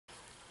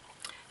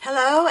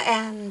Hello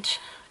and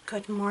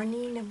good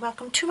morning and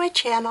welcome to my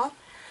channel.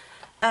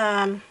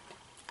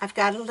 I've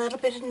got a little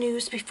bit of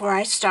news before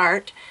I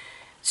start.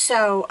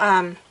 So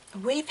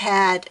we've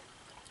had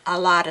a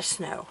lot of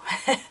snow.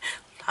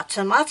 Lots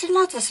and lots and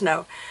lots of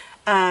snow.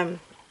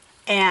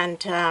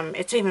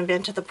 It's even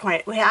been to the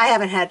point where I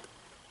haven't had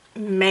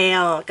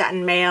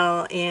gotten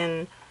mail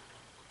in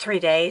 3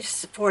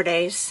 days, 4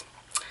 days.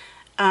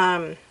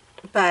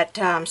 But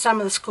some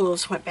of the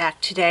schools went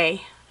back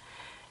today.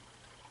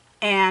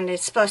 And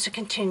it's supposed to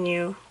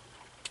continue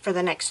for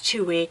the next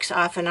 2 weeks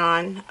off and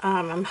on.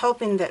 I'm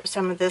hoping that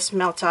some of this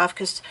melts off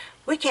because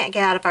we can't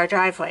get out of our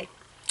driveway.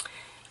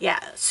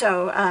 Yeah,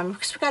 so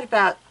because we got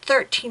about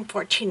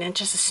 13-14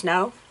 inches of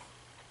snow.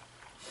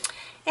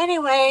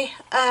 Anyway,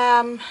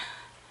 I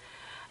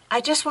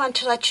just wanted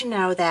to let you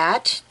know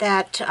that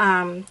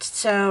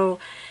so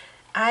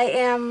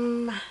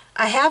I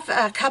have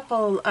a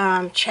couple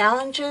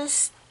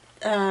challenges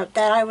that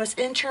I was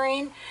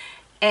entering,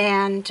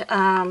 and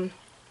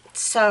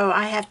so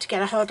I have to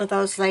get a hold of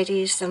those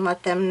ladies and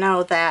let them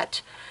know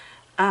that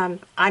I'm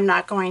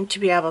not going to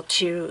be able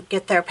to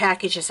get their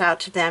packages out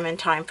to them in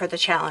time for the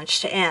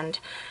challenge to end,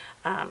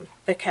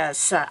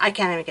 because I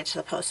can't even get to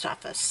the post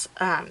office.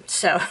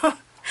 So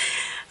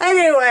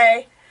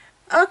anyway,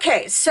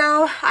 okay,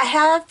 so I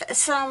have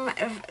some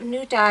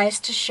new dies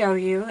to show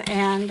you,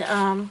 and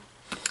I'm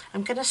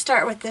going to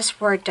start with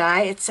this word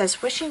die. It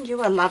says, "Wishing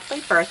you a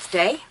lovely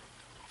birthday."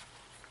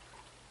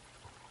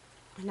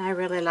 And I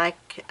really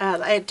like,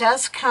 it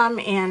does come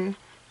in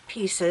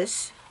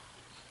pieces.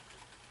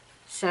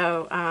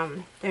 So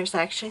there's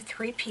actually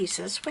 3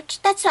 pieces,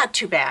 which that's not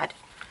too bad.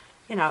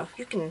 You know,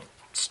 you can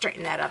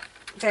straighten that up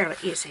fairly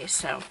easy.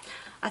 So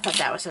I thought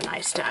that was a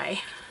nice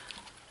die.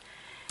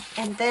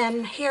 And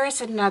then here is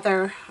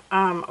another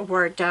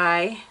word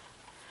die.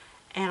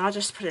 And I'll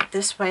just put it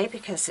this way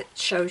because it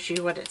shows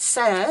you what it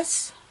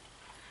says.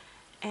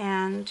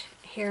 And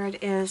here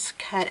it is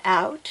cut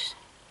out.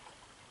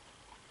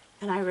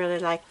 And I really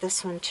like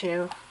this one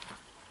too.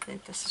 I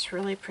think this is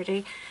really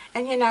pretty.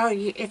 And you know,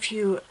 if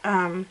you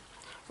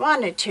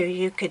wanted to,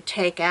 you could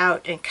take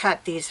out and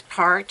cut these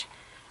apart,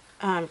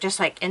 just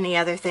like any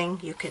other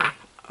thing. You can,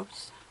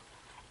 oops,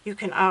 you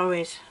can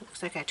always,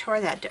 looks like I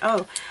tore that,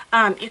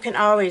 you can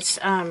always,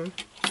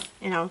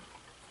 you know,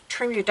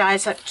 trim your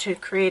dies up to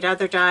create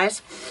other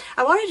dies.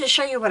 I wanted to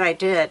show you what I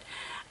did.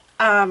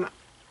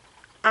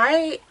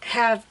 I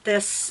have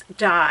this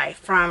die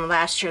from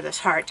last year, this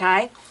heart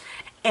die,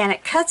 and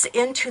it cuts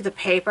into the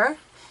paper,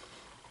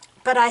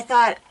 but I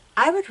thought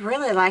I would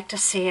really like to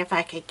see if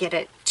I could get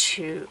it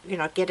to, you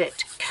know, get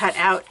it cut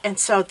out. And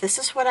so this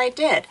is what I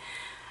did.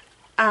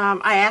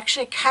 I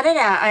actually cut it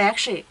out. I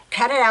actually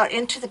cut it out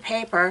into the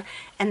paper,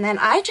 and then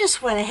I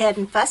just went ahead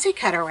and fussy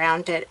cut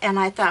around it. And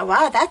I thought,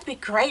 wow, that'd be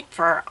great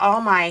for all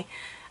my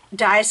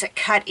dies that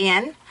cut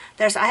in.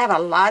 I have a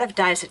lot of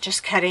dies that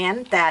just cut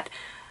in that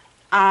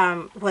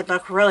would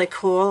look really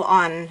cool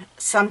on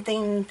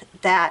something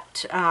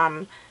that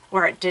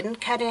where it didn't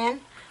cut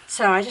in.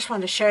 So I just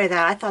wanted to show you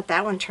that. I thought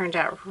that one turned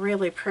out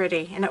really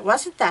pretty, and it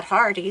wasn't that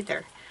hard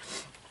either.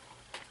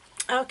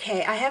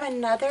 Okay, I have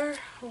another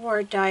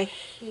word die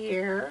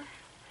here.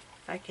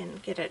 If I can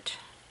get it,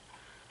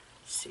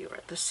 see where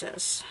this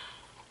is.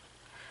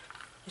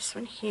 This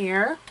one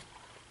here.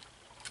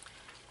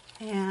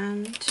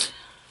 And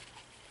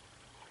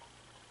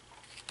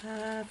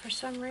for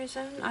some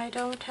reason I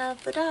don't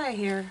have the die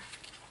here.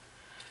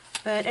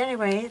 But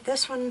anyway,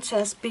 this one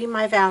says, "Be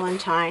My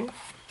Valentine."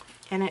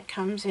 And it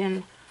comes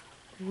in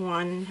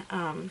one,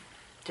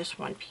 just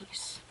one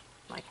piece,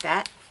 like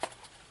that.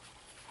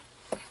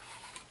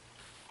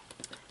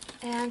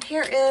 And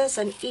here is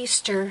an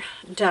Easter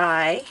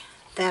die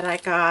that I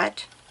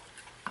got.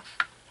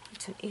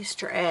 It's an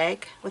Easter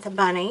egg with a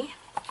bunny.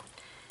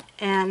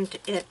 And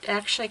it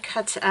actually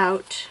cuts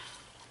out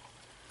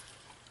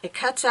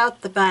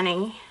the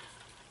bunny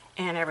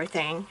and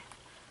everything.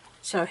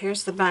 So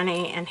here's the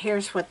bunny, and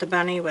here's what the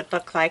bunny would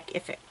look like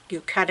if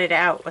you cut it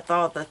out with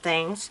all the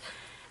things.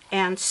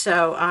 And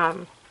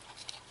so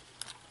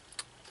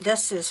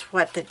this is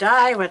what the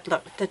die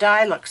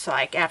looks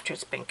like after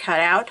it's been cut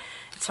out.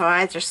 So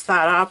I just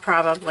thought I'll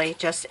probably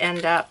just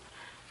end up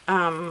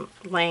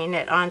laying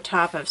it on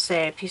top of,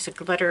 say, a piece of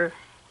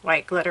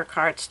white glitter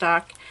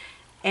cardstock,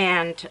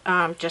 and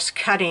just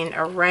cutting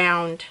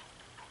around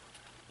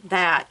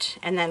that,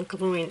 and then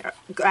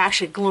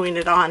actually gluing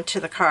it on to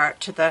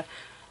the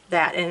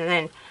that, and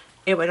then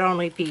it would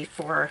only be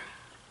for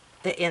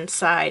the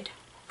inside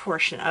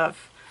portion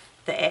of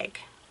the egg.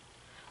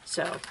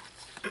 So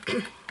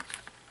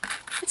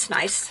it's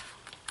nice.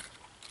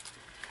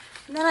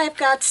 And then I've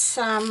got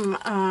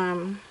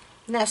some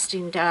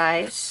nesting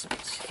dies.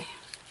 Let's see.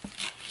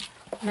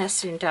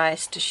 Nesting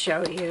dies to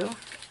show you.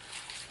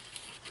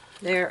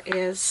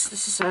 This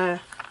is a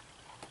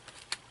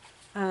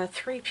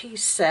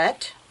 3-piece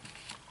set.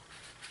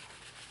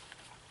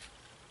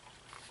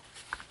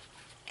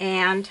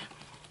 And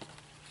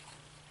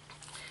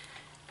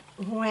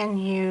when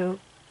you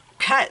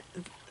cut,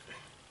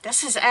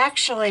 this is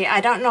actually,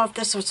 I don't know if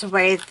this was the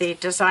way the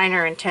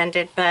designer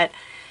intended, but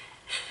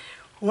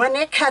When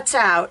it cuts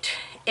out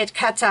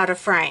a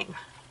frame,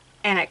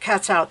 and it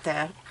cuts out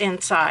the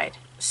inside.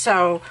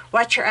 So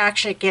what you're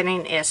actually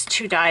getting is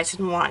 2 dies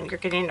in one. You're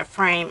getting a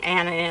frame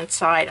and an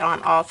inside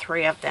on all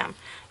 3 of them.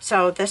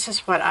 So this is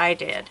what I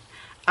did.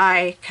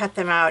 I cut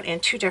them out in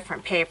 2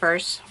 different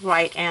papers,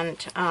 white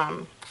and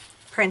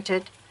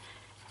printed,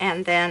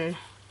 and then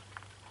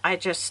I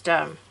just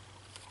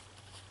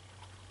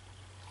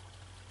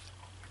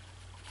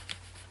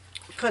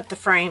put the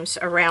frames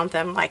around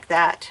them like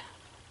that.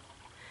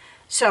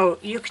 So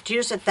you could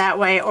use it that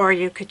way, or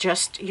you could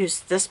just use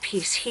this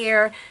piece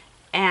here,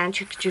 and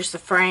you could use the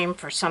frame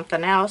for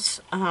something else.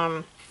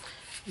 You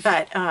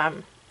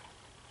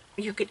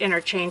could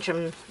interchange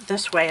them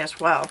this way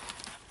as well.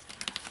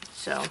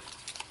 So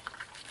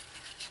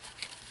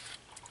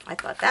I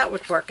thought that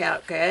would work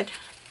out good.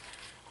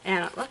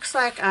 And it looks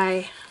like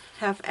I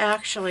have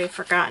actually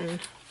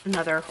forgotten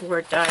another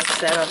word die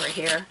set over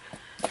here.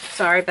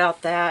 Sorry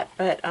about that,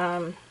 but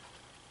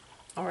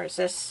or is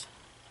this?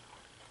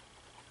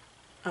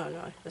 Oh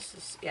no, this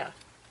is, yeah.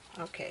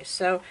 Okay,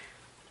 so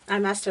I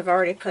must have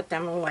already put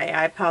them away.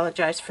 I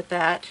apologize for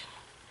that.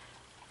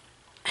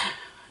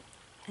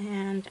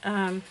 And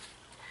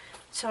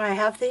so I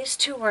have these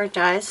 2 word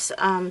dies,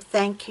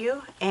 Thank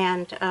You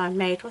and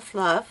Made with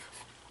Love.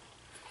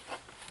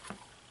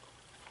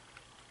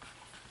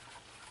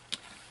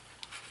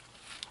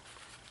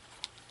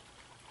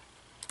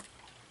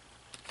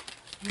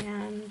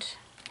 And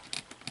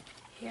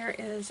here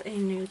is a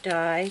new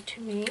die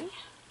to me.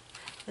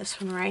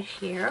 This one right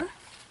here.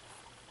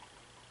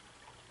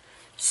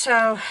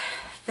 So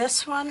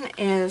this one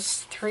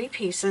is 3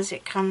 pieces.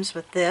 It comes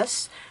with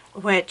this,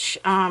 which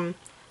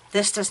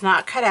this does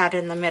not cut out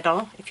in the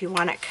middle. If you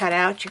want it cut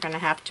out, you're going to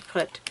have to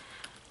put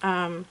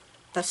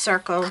the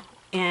circle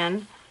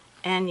in,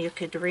 and you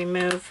could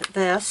remove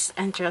this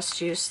and just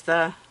use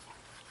the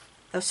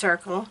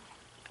circle,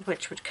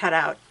 which would cut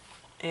out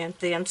in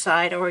the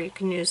inside, or you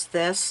can use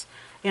this.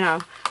 You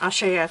know, I'll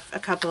show you a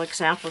couple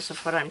examples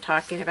of what I'm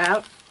talking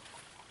about.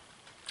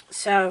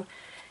 So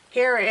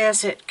here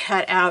is it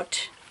cut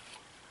out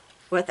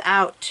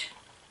without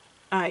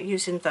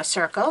using the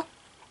circle.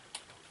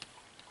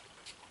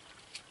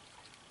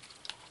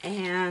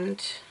 And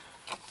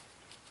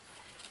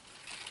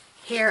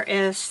here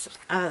is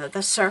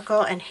the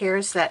circle, and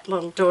here's that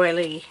little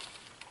doily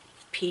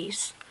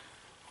piece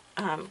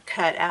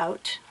cut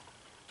out.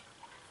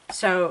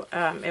 So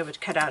it would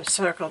cut out a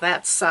circle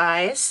that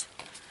size.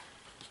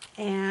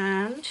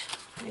 And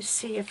let me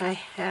see if I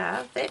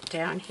have it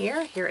down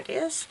here. Here it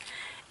is.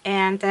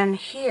 And then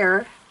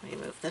here, let me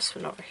move this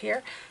one over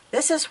here.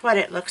 This is what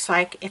it looks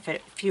like if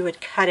you would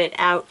cut it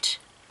out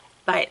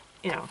by,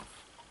 you know,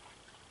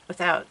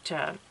 without,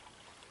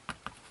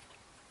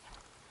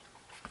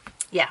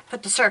 yeah,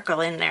 put the circle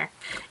in there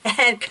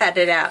and cut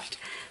it out.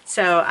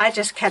 So I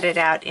just cut it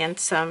out in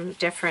some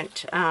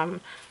different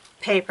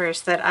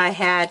papers that I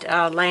had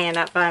laying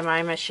up by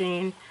my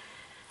machine.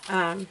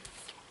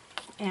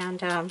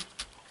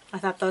 I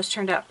thought those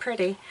turned out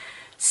pretty.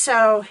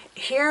 So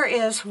here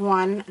is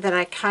one that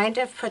I kind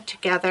of put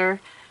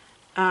together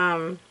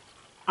to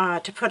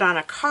put on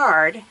a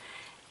card.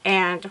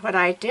 And what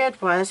I did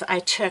was I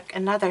took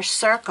another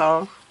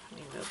circle. Let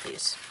me move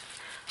these.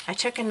 I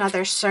took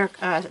another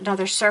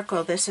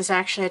circle. This is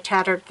actually a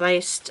tattered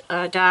laced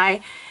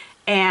die,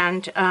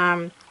 and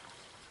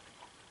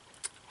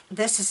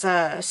this is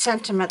a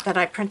sentiment that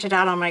I printed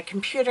out on my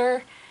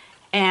computer,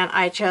 and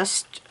I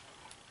just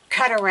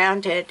cut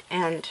around it,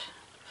 and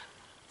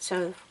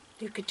so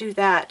you could do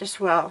that as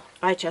well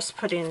by just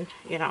putting,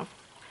 you know,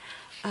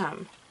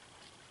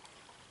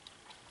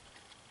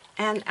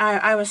 and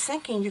I was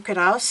thinking you could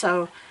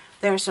also,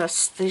 there's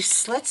these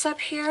slits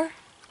up here,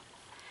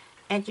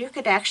 and you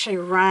could actually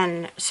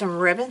run some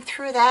ribbon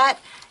through that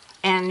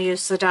and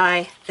use the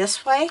die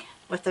this way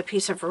with a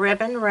piece of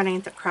ribbon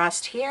running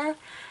across here.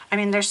 I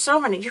mean, there's so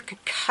many. You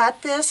could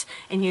cut this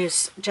and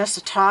use just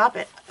the top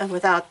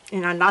without, you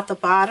know, not the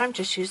bottom,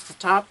 just use the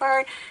top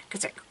part,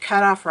 because it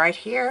cut off right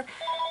here.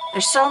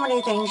 There's so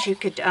many things you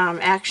could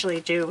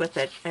actually do with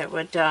it.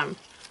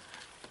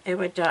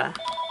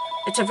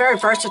 It's a very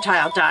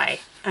versatile die.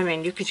 I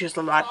mean, you could use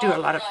do a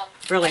lot of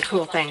really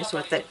cool things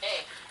with it.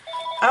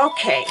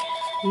 Okay,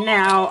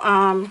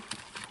 now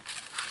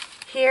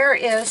here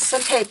is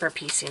some paper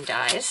piecing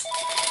dies,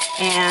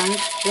 and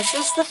this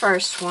is the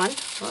first one.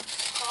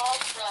 Whoops.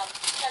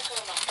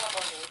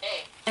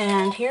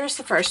 And here's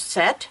the first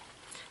set.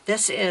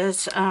 This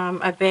is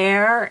a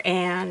bear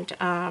and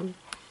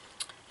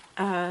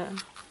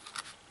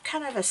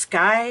kind of a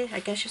sky,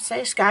 I guess you'd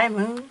say, sky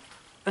moon,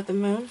 with the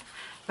moon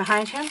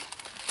behind him.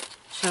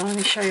 So let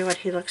me show you what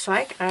he looks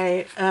like.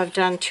 I have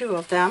done 2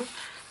 of them.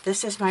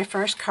 This is my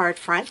first card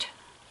front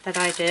that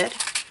I did.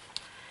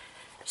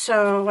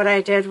 So what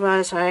I did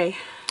was I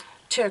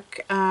took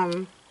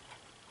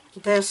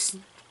this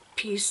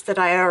piece that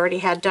I already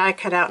had die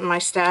cut out in my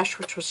stash,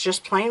 which was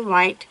just plain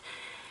white.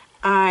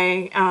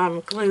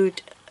 I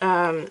glued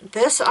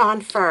this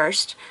on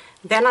first,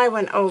 then I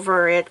went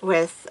over it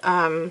with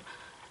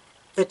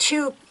the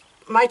 2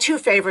 my two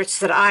favorites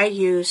that I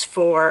use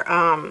for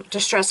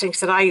distress inks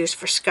that I use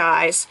for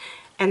skies,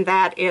 and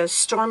that is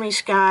Stormy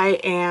Sky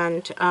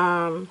and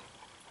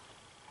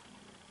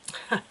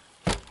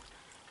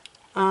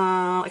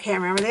I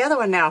can't remember the other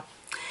one now.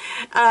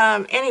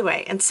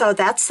 Anyway, and so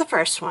that's the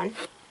first one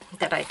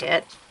that I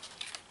did.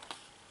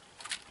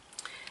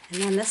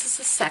 And then this is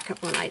the second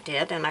one I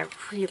did, and I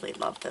really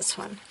love this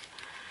one.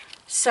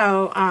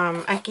 So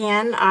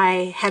again,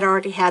 I had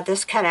already had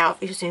this cut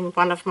out using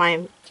one of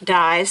my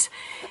dies,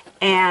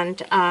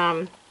 and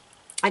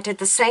I did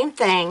the same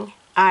thing.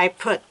 I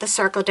put the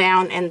circle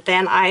down, and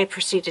then I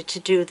proceeded to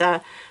do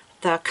the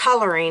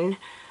coloring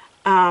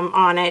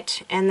on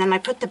it, and then I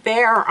put the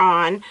bear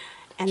on,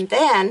 and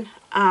then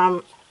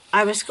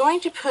I was going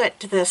to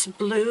put this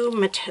blue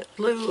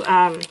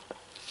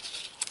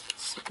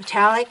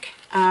metallic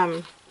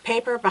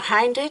paper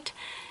behind it,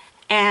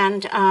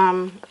 and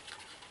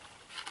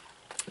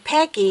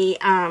Peggy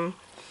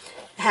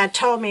had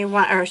told me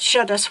or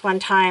showed us one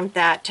time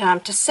that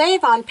to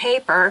save on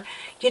paper,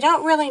 you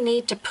don't really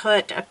need to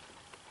put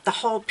the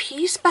whole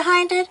piece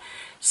behind it.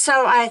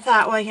 So I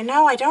thought, well, you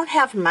know, I don't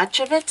have much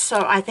of it,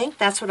 so I think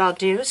that's what I'll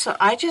do. So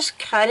I just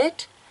cut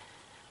it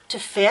to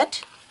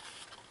fit,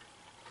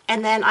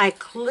 and then I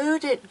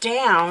glued it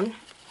down,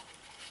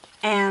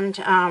 and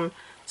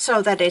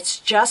so that it's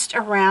just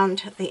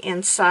around the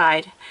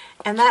inside.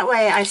 And that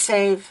way I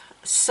save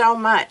so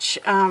much,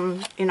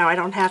 you know, I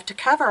don't have to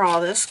cover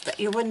all this that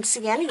you wouldn't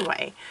see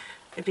anyway.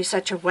 It'd be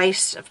such a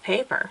waste of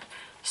paper.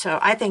 So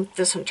I think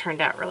this one turned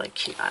out really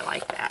cute. I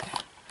like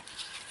that.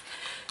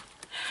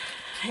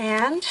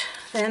 And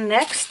then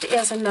next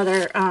is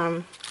another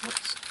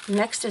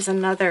nesting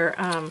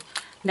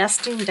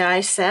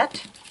die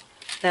set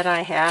that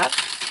I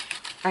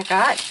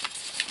got,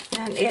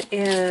 and it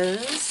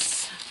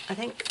is, I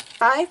think,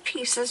 5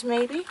 pieces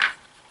maybe.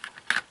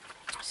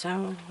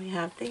 So we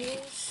have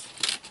these.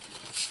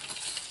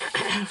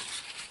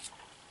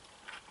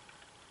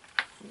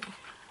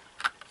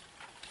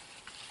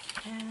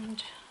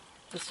 And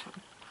this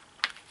one.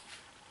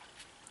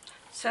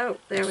 So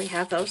there we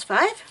have those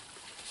 5.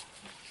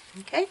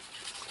 Okay,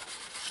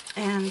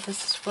 and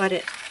this is what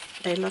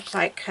they look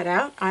like cut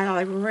out.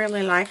 I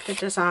really like the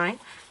design.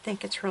 I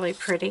think it's really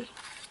pretty.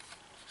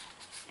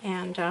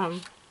 And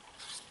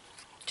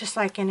just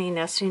like any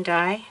nesting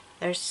die,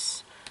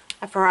 there's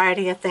a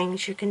variety of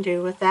things you can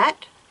do with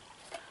that.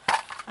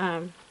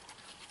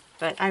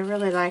 But I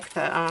really like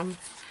the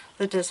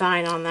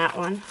design on that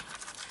one.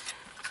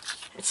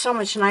 It's so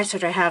much nicer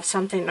to have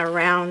something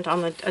around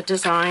on a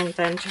design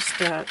than just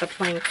the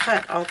plain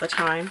cut all the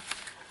time.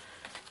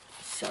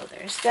 So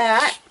there's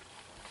that.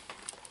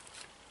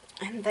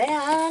 And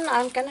then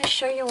I'm going to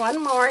show you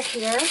one more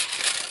here,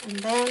 and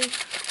then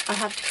I'll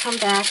have to come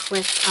back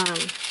with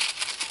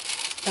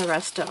the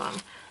rest of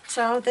them.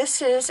 So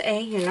this is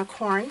a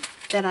unicorn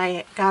that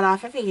I got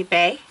off of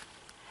eBay,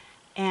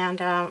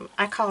 and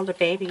I call it a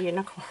baby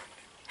unicorn.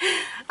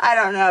 I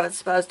don't know if it's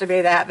supposed to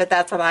be that, but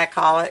that's what I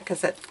call it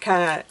because it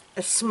kind of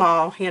is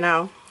small, you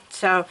know.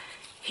 So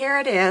here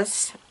it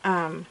is.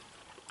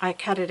 I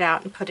cut it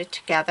out and put it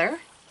together.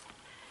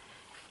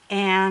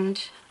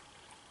 And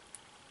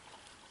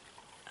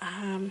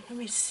let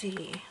me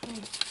see. Let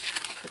me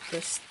put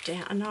this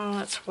down. No,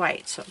 it's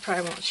white, so it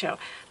probably won't show.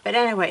 But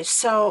anyway,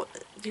 so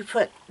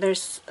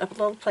there's a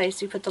little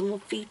place you put the little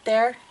feet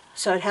there,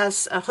 so it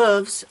has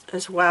hooves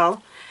as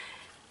well.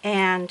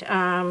 And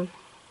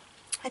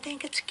I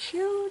think it's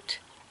cute.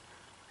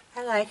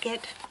 I like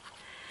it.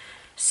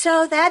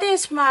 So that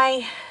is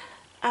my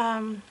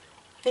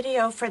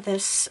video for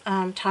this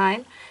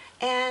time,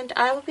 and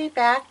I will be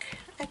back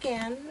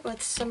again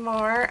with some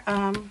more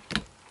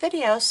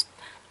videos.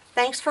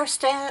 Thanks for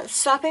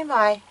stopping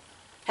by.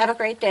 Have a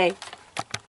great day.